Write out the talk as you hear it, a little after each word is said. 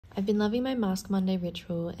I've been loving my Mask Monday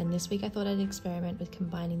ritual, and this week I thought I'd experiment with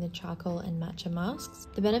combining the charcoal and matcha masks.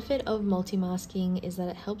 The benefit of multi-masking is that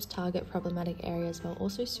it helps target problematic areas while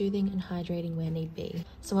also soothing and hydrating where need be.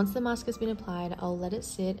 So once the mask has been applied, I'll let it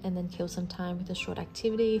sit and then kill some time with a short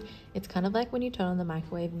activity. It's kind of like when you turn on the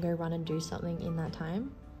microwave and go run and do something in that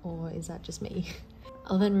time, or is that just me?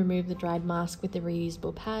 I'll then remove the dried mask with the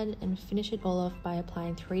reusable pad and finish it all off by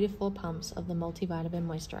applying 3 to 4 pumps of the Multi-Vitamin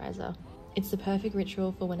Moisturiser. It's the perfect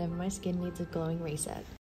ritual for whenever my skin needs a glowing reset.